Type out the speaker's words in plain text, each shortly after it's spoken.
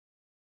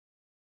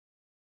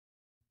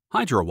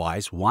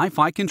HYDRAWISE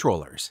Wi-Fi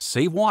controllers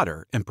save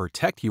water and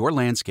protect your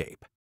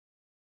landscape.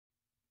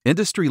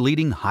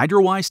 Industry-leading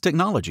HYDRAWISE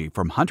technology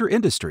from Hunter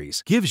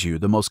Industries gives you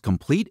the most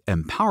complete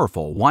and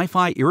powerful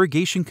Wi-Fi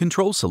irrigation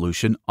control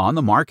solution on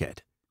the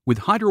market. With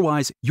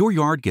HYDRAWISE, your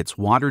yard gets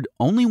watered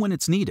only when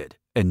it's needed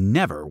and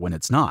never when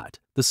it's not.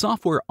 The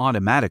software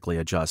automatically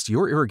adjusts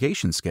your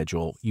irrigation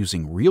schedule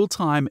using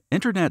real-time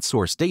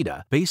internet-sourced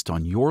data based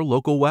on your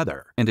local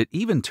weather, and it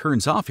even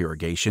turns off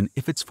irrigation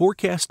if it's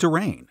forecast to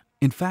rain.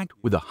 In fact,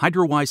 with a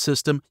HydrawISE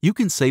system, you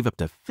can save up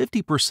to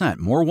 50%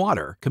 more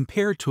water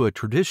compared to a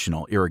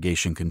traditional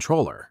irrigation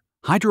controller.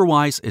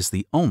 HydrawISE is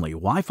the only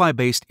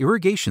Wi-Fi-based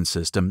irrigation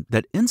system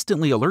that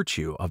instantly alerts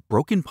you of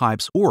broken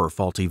pipes or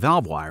faulty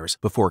valve wires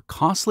before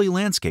costly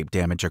landscape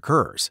damage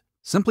occurs.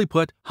 Simply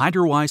put,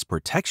 HydrawISE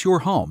protects your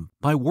home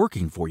by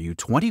working for you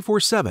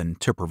 24/7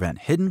 to prevent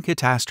hidden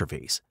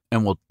catastrophes,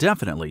 and will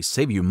definitely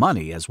save you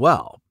money as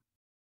well.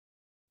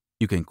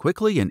 You can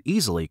quickly and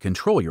easily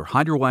control your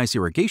HydrawISE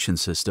irrigation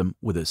system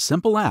with a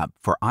simple app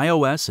for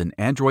iOS and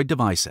Android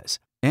devices,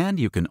 and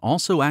you can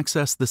also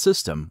access the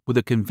system with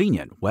a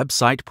convenient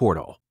website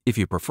portal. If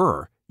you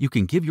prefer, you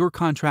can give your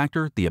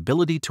contractor the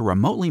ability to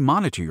remotely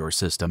monitor your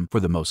system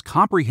for the most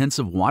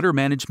comprehensive water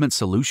management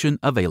solution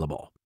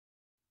available.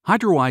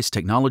 HydrawISE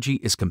technology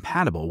is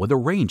compatible with a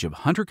range of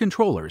Hunter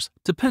controllers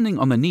depending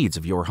on the needs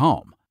of your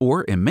home,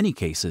 or in many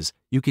cases,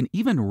 you can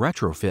even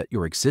retrofit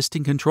your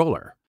existing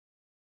controller.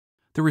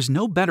 There is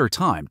no better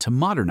time to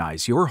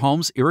modernize your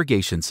home's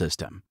irrigation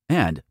system,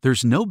 and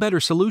there's no better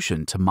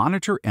solution to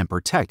monitor and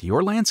protect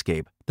your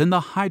landscape than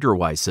the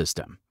HydrawISE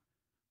system.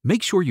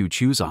 Make sure you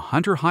choose a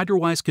Hunter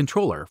HydrawISE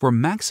controller for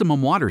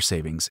maximum water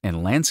savings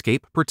and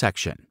landscape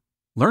protection.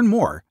 Learn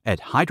more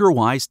at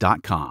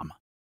hydrawise.com.